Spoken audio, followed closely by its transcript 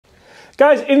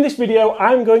Guys, in this video,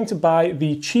 I'm going to buy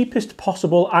the cheapest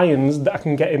possible irons that I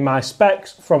can get in my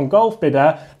specs from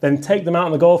Golfbidder, then take them out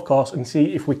on the golf course and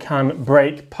see if we can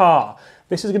break par.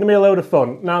 This is going to be a load of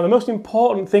fun. Now, the most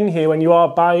important thing here when you are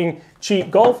buying cheap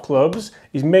golf clubs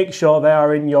is make sure they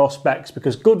are in your specs,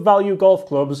 because good value golf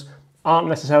clubs aren't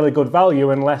necessarily good value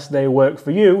unless they work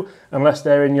for you, unless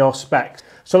they're in your specs.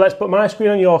 So let's put my screen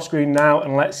on your screen now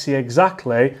and let's see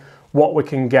exactly what we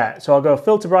can get. So I'll go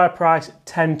filter by price,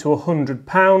 £10 to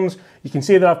 £100. You can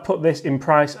see that I've put this in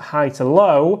price high to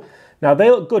low. Now they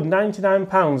look good,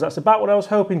 £99. That's about what I was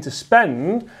hoping to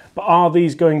spend, but are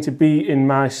these going to be in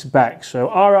my specs? So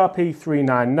RRP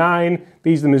 399.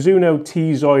 These are the Mizuno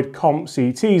T-Zoid Comp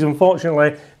CTs.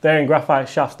 Unfortunately, they're in graphite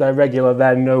shafts, they're regular,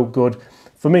 they're no good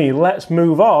for me. Let's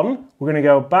move on. We're going to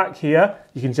go back here.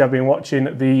 You can see I've been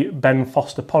watching the Ben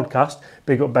Foster podcast.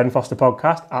 Big up Ben Foster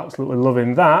podcast. Absolutely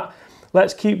loving that.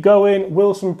 Let's keep going.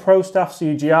 Wilson Pro Staff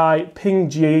CGI, Ping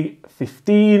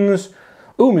G15s.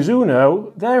 Oh,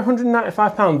 Mizuno, they're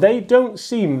 £195. They don't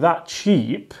seem that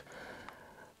cheap.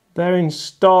 They're in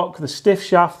stock. The stiff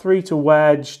shaft, 3 to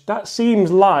wedge. That seems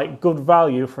like good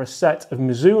value for a set of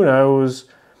Mizunos,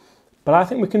 but I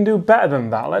think we can do better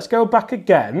than that. Let's go back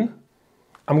again.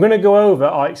 I'm going to go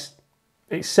over,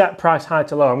 it's set price high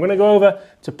to low. I'm going to go over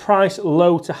to price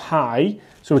low to high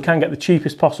so we can get the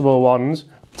cheapest possible ones.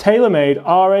 TaylorMade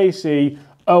RAC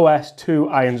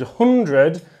OS2 irons,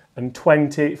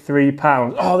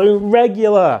 £123. Oh, they're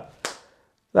regular.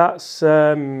 That's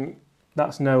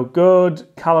no good.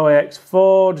 Callaway X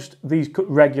Forged, these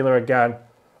regular again.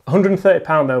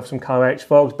 £130 though for some Callaway X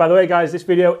Forged. By the way, guys, this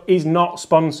video is not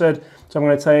sponsored, so I'm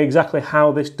going to tell you exactly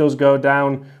how this does go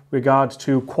down regards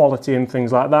to quality and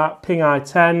things like that. Ping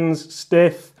I10s,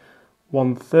 stiff,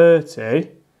 130.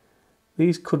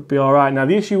 These could be all right. Now,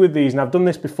 the issue with these, and I've done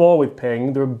this before with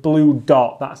Ping, they're a blue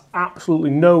dot. That's absolutely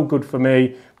no good for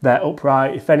me. They're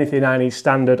upright. If anything, I need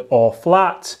standard or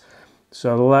flat.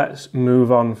 So let's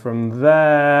move on from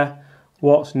there.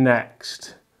 What's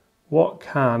next? What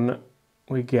can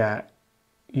we get?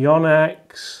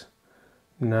 Yonex?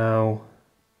 No.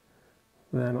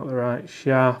 They're not the right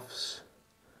shafts.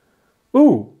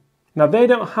 Ooh, now they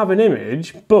don't have an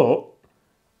image, but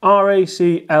RAC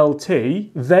LT,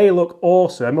 they look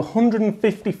awesome.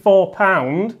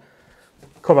 £154.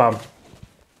 Come on.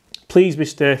 Please be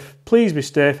stiff. Please be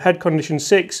stiff. Head condition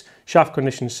 6, shaft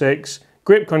condition 6,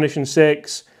 grip condition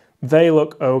 6. They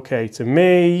look okay to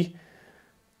me.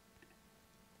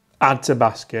 Add to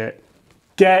basket.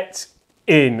 Get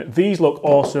in. These look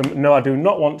awesome. No, I do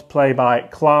not want to play by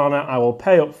Klarna. I will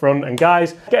pay up front. And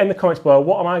guys, get in the comments below,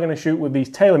 what am I going to shoot with these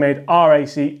TaylorMade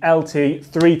RAC LT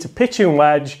 3 to pitch and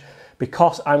wedge,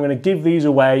 because I'm going to give these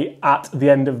away at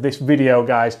the end of this video,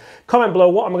 guys. Comment below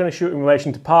what I'm going to shoot in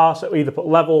relation to par. So either put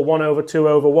level, 1 over, 2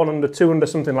 over, 1 under, 2 under,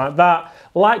 something like that.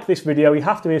 Like this video. You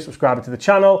have to be a subscriber to the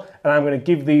channel, and I'm going to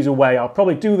give these away. I'll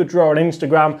probably do the draw on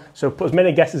Instagram, so put as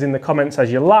many guesses in the comments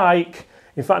as you like.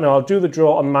 In fact, no, I'll do the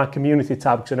draw on my community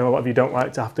tab, because I know a lot of you don't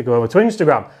like to have to go over to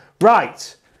Instagram.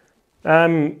 Right.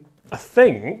 I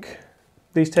think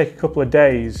these take a couple of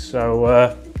days,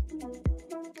 so...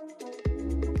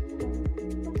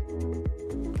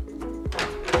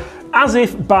 As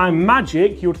if by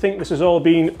magic, you would think this has all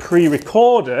been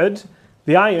pre-recorded,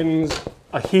 the irons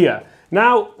are here.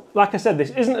 Now, like I said,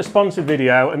 this isn't a sponsored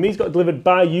video, and these got delivered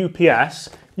by UPS.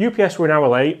 UPS were an hour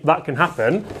late, that can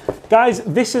happen. Guys,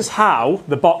 this is how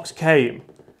the box came.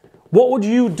 What would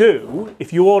you do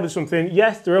if you ordered something?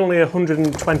 Yes, they're only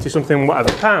 120 something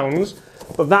whatever pounds,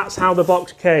 but that's how the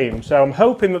box came. So I'm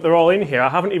hoping that they're all in here. I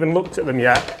haven't even looked at them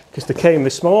yet because they came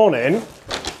this morning,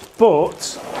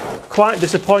 but quite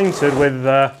disappointed with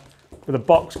a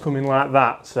box coming like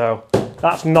that. So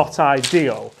that's not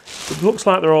ideal. It looks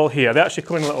like they're all here. They actually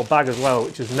come in a little bag as well,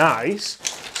 which is nice.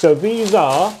 So these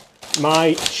are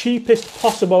my cheapest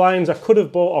possible irons I could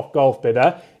have bought off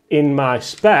Golfbidder in my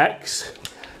specs.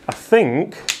 I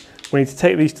think we need to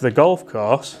take these to the golf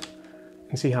course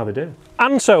and see how they do.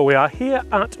 And so we are here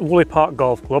at Woolley Park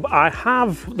Golf Club. I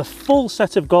have the full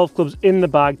set of golf clubs in the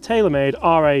bag, TaylorMade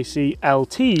RAC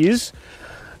LTs,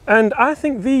 and I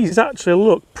think these actually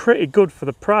look pretty good for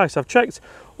the price. I've checked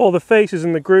all the faces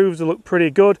and the grooves, they look pretty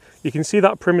good. You can see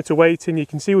that perimeter weighting. You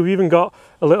can see we've even got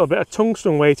a little bit of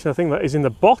tungsten weighting, I think that is in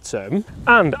the bottom.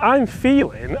 And I'm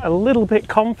feeling a little bit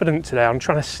confident today. I'm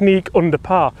trying to sneak under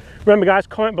par. Remember guys,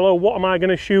 comment below, what am I going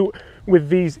to shoot with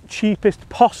these cheapest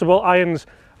possible irons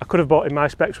I could have bought in my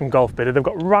specs from Golfbidder. They've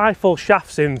got rifle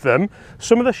shafts in them.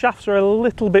 Some of the shafts are a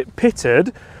little bit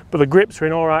pitted, but the grips are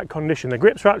in all right condition. The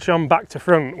grips are actually on back to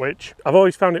front, which I've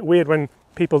always found it weird when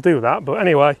people do that. But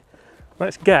anyway,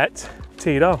 let's get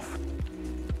teed off.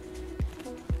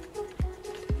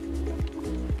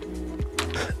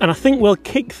 And I think we'll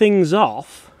kick things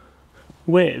off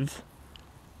with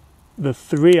the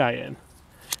 3-iron.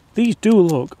 These do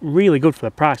look really good for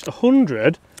the price,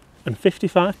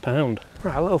 £155.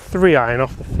 Right, a little 3-iron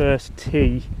off the first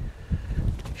tee.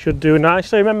 Should do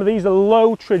nicely. Remember, these are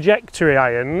low trajectory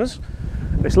irons.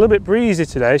 It's a little bit breezy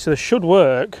today, so they should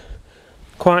work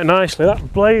quite nicely.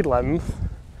 That blade length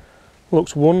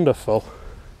looks wonderful.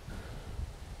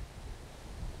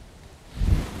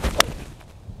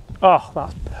 Oh,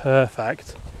 that's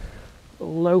perfect.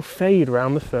 Low fade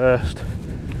around the first.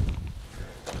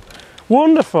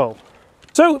 Wonderful.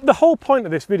 So the whole point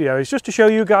of this video is just to show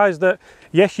you guys that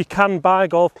yes, you can buy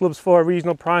golf clubs for a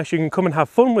reasonable price. You can come and have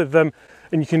fun with them,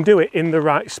 and you can do it in the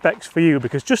right specs for you,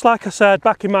 because just like I said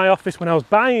back in my office when I was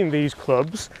buying these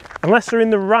clubs, unless they're in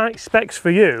the right specs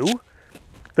for you,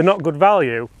 they're not good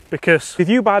value. Because if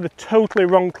you buy the totally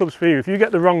wrong clubs for you, if you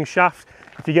get the wrong shaft,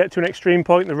 if you get to an extreme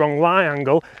point, the wrong lie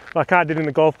angle, like I did in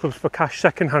the Golf Clubs for Cash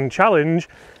second-hand challenge,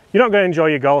 you're not going to enjoy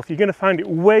your golf. You're going to find it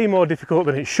way more difficult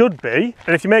than it should be.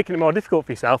 And if you're making it more difficult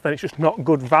for yourself, then it's just not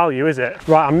good value, is it?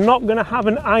 Right, I'm not going to have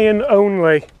an iron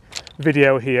only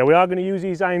video here. We are going to use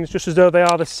these irons just as though they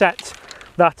are the set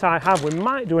that I have. We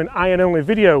might do an iron only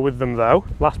video with them though.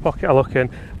 Last pocket I look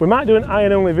in. We might do an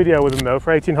iron only video with them though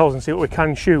for 18 holes and see what we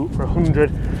can shoot for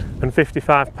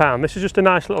 £155. This is just a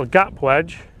nice little gap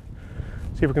wedge.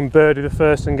 See if we can birdie the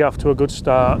first and get off to a good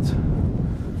start.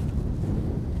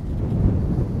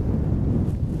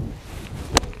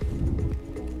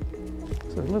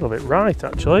 It's a little bit right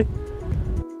actually.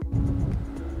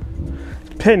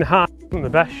 Pin high isn't the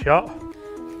best shot.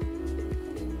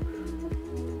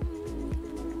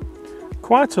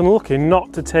 Quite unlucky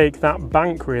not to take that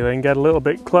bank really and get a little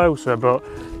bit closer, but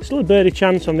still a birdie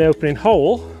chance on the opening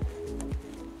hole.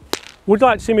 Would you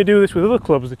like to see me do this with other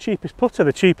clubs? The cheapest putter,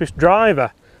 the cheapest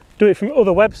driver. Do it from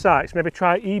other websites, maybe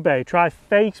try eBay, try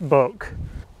Facebook.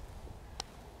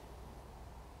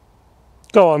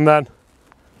 Go on then.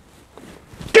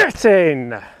 Get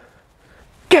in!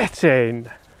 Get in!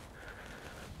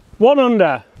 1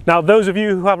 under. Now those of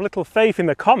you who have little faith in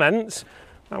the comments,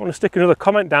 I want to stick another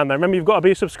comment down there. Remember, you've got to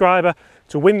be a subscriber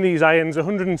to win these irons,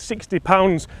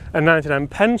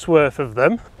 £160.99 worth of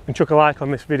them. And chuck a like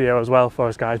on this video as well for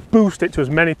us, guys. Boost it to as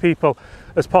many people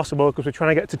as possible, because we're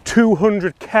trying to get to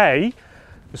 200k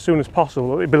as soon as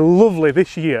possible. It'd be lovely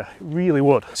this year, it really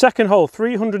would. Second hole,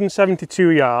 372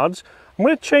 yards. I'm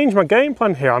going to change my game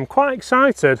plan here. I'm quite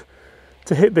excited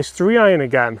to hit this 3-iron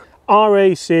again.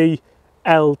 RAC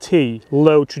LT,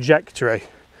 low trajectory.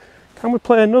 Can we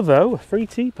play another? Oh, a free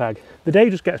tee peg. The day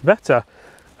just gets better.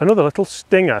 Another little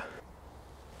stinger.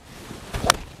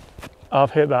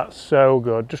 I've hit that so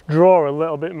good. Just draw a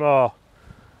little bit more.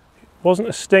 Wasn't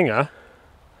a stinger.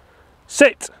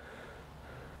 Sit!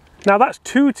 Now that's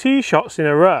 2 tee shots in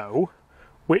a row,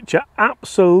 which are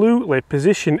absolutely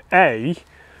position A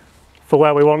for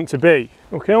where we want to be.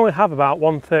 We can only have about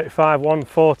 135,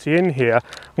 140 in here.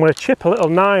 I'm going to chip a little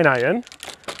 9-iron,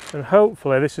 and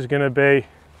hopefully this is going to be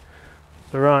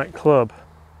the right club.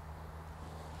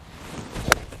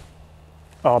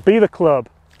 Oh, be the club.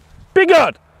 Be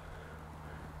good!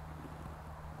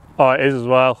 Oh, it is as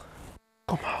well.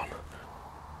 Come on.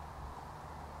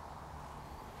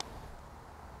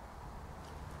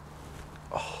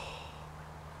 Oh.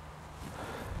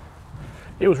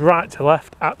 It was right to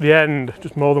left at the end,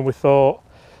 just more than we thought.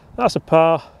 That's a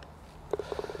par.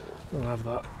 We'll have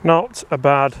that. Not a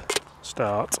bad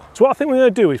start. So what I think we're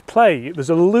going to do is play, there's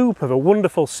a loop of a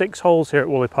wonderful 6 holes here at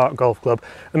Woolley Park Golf Club,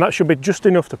 and that should be just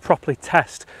enough to properly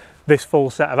test this full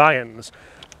set of irons.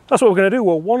 That's what we're going to do.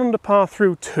 We're 1 under par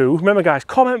through 2. Remember guys,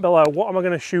 comment below what am I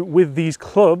going to shoot with these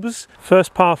clubs.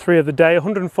 First par 3 of the day,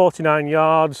 149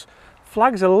 yards.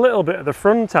 Flag's a little bit at the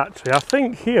front actually. I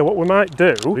think here what we might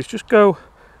do is just go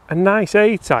a nice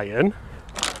 8-iron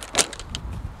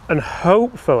and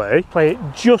hopefully play it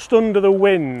just under the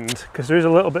wind, because there is a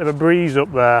little bit of a breeze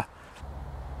up there.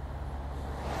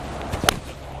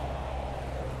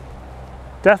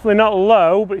 Definitely not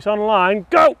low, but it's on line.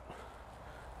 Go!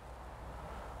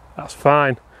 That's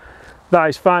fine. That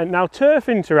is fine. Now, turf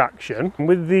interaction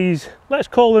with these, let's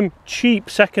call them cheap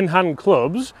second-hand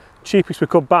clubs, cheapest we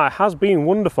could buy, has been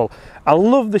wonderful. I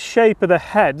love the shape of the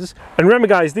heads. And remember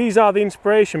guys, these are the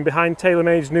inspiration behind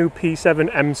TaylorMade's new P7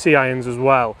 MC irons as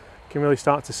well. You can really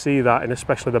start to see that in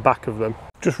especially the back of them.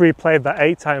 Just replayed that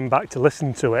 8-iron back to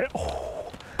listen to it.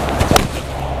 Oh,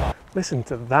 listen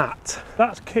to that.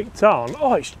 That's kicked on.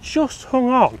 Oh, it's just hung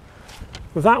on.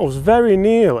 That was very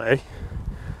nearly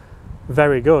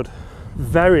very good.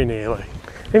 Very nearly.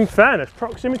 In fairness,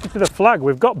 proximity to the flag,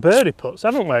 we've got birdie putts,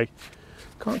 haven't we?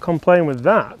 Can't complain with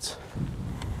that.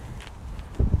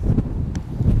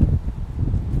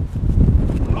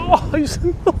 it's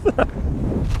another.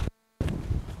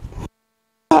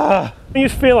 You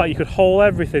just feel like you could hole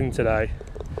everything today.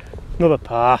 Another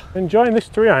par. Enjoying this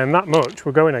 3-iron that much,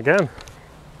 we're going again.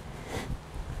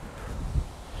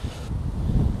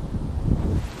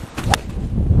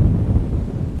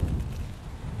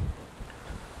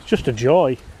 It's just a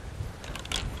joy.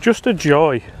 Just a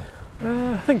joy.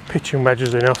 I think pitching wedge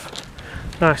is enough.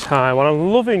 Nice high one.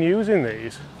 I'm loving using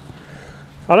these.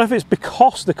 I don't know if it's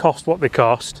because they cost what they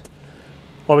cost,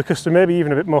 or because they're maybe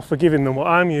even a bit more forgiving than what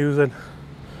I'm using.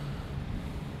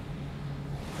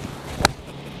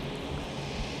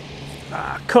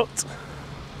 Ah, cut.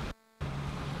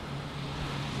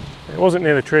 It wasn't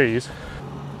near the trees.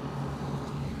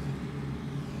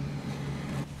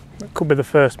 That could be the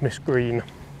first missed green.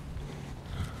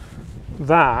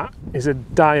 That is a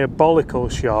diabolical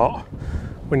shot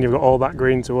when you've got all that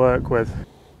green to work with.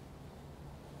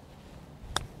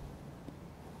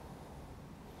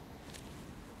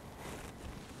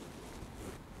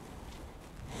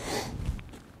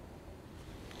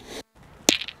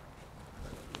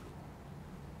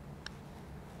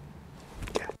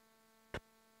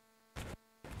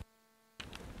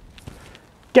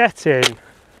 Get in.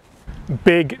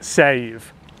 Big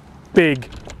save. Big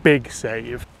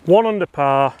save. 1 under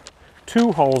par,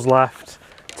 2 holes left.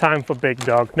 Time for big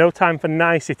dog. No time for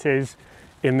niceties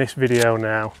in this video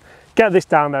now. Get this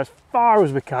down there as far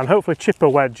as we can. Hopefully chip a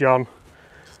wedge on.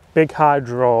 Big high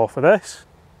draw for this.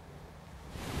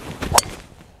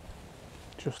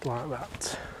 Just like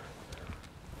that.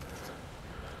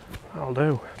 That'll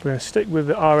do. We're going to stick with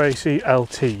the RAC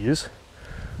LTs.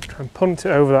 Try and punt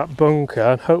it over that bunker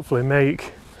and hopefully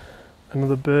make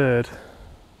another bird.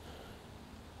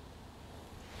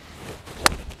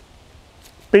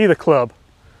 Be the club.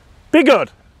 Be good.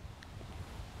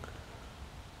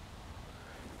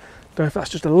 Don't know if that's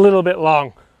just a little bit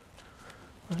long.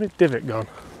 Where's my divot gone?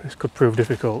 This could prove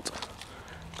difficult.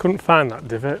 Couldn't find that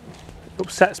divot. It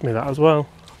upsets me, that as well.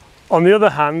 On the other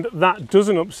hand, that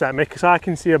doesn't upset me because I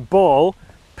can see a ball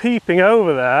peeping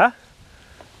over there,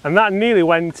 and that nearly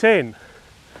went in.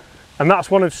 And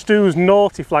that's one of Stu's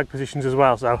naughty flag positions as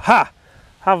well. So, ha!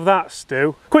 Have that,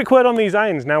 Stu. Quick word on these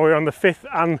irons now. We're on the 5th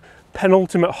and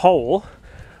penultimate hole.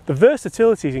 The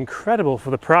versatility is incredible for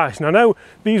the price. And I know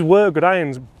these were good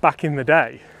irons back in the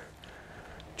day.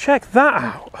 Check that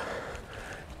out.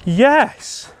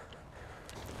 Yes!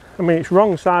 I mean, it's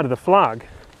wrong side of the flag,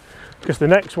 because the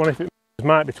next one, if it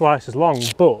might be twice as long,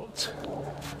 but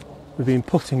we've been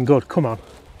putting good. Come on.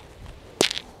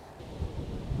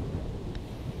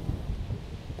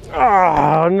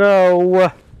 Oh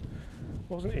no!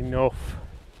 Wasn't enough.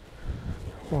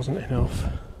 Wasn't enough.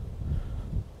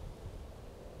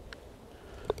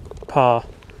 Par.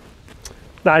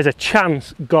 That is a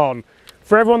chance gone.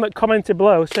 For everyone that commented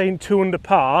below saying 2 under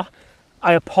par,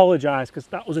 I apologise because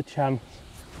that was a chance.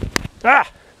 Ah!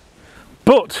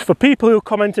 But for people who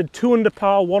commented 2 under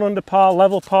par, 1 under par,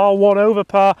 level par, 1 over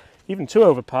par, even 2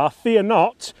 over par, fear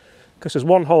not, because there's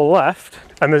 1 hole left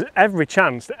and there's every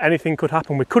chance that anything could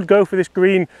happen. We could go for this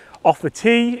green off the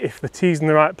tee if the tee's in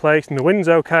the right place and the wind's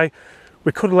okay.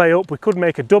 We could lay up, we could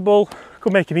make a double, we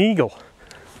could make an eagle.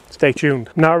 Stay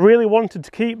tuned. Now, I really wanted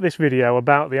to keep this video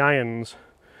about the irons,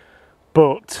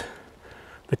 but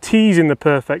the tee's in the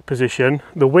perfect position,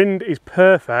 the wind is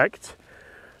perfect,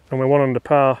 and we're 1 under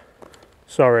par.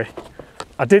 Sorry.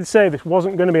 I did say this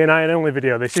wasn't going to be an iron only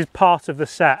video. This is part of the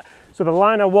set. So the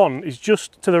line I want is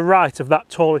just to the right of that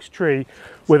tallest tree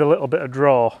with a little bit of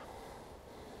draw.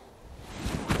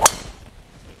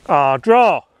 Ah,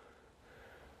 draw!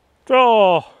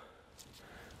 Draw!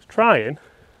 It's trying.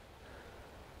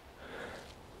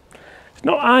 It's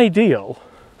not ideal.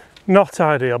 Not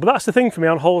ideal, but that's the thing for me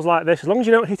on holes like this. As long as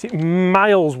you don't hit it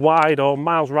miles wide or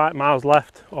miles right, miles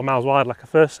left, or miles wide like I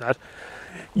first said,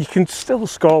 you can still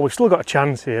score. We've still got a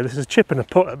chance here. This is a chip and a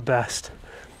putt at best.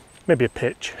 Maybe a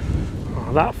pitch.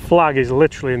 Oh, that flag is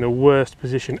literally in the worst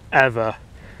position ever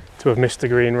to have missed the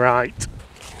green right.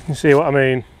 You see what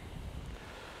I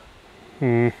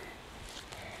mean?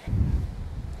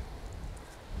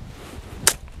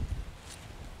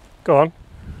 Go on.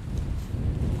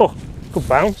 Oh, good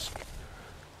bounce.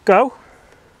 Go.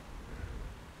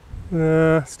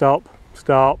 Stop.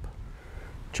 Stop.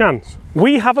 Chance.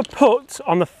 We have a putt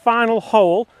on the final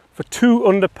hole for 2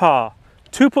 under par.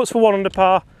 2 putts for 1 under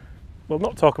par. We'll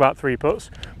not talk about 3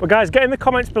 putts. But guys, get in the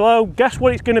comments below. Guess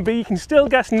what it's going to be. You can still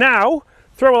guess now.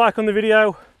 Throw a like on the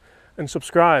video and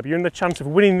subscribe. You're in the chance of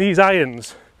winning these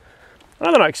irons. I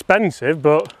know they're not expensive,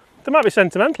 but they might be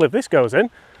sentimental if this goes in.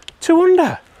 2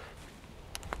 under.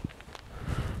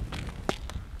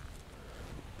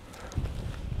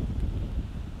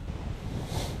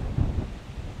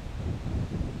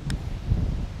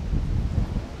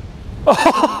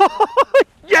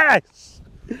 Yes!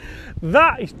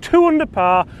 That is 2 under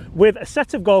par with a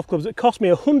set of golf clubs that cost me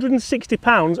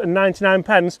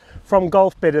 £160.99 from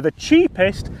Golfbidder, the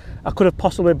cheapest I could have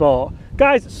possibly bought.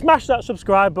 Guys, smash that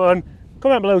subscribe button,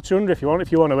 comment below 200 if you want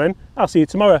to win. I'll see you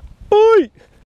tomorrow. Bye!